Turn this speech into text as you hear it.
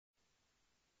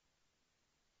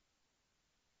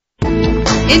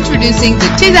Introducing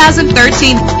the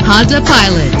 2013 Honda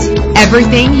Pilot.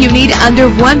 Everything you need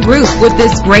under one roof with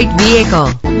this great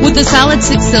vehicle. With a solid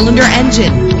 6-cylinder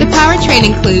engine, the powertrain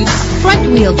includes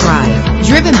front-wheel drive,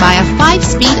 driven by a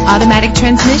 5-speed automatic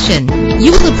transmission.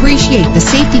 You will appreciate the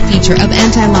safety feature of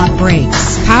anti-lock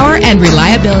brakes. Power and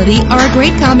reliability are a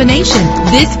great combination.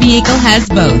 This vehicle has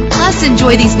both. Plus,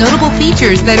 enjoy these notable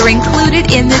features that are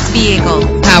included in this vehicle: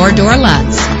 power door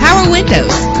locks, power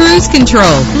windows, cruise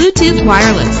control, Bluetooth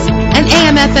wireless, an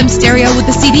AM/FM stereo with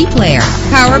a CD player,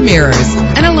 power mirrors,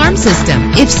 an alarm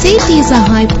system. If safety is a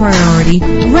high priority,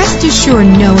 rest assured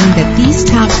knowing that these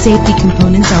top safety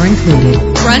components are included: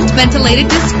 front ventilated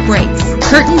disc brakes,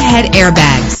 curtain head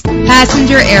airbags,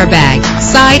 passenger airbag,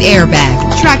 side airbag,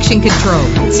 traction control,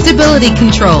 stability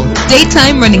control,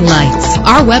 daytime running lights.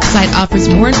 Our website offers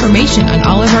more information on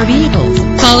all of our vehicles.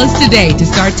 Call us today to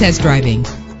start test driving.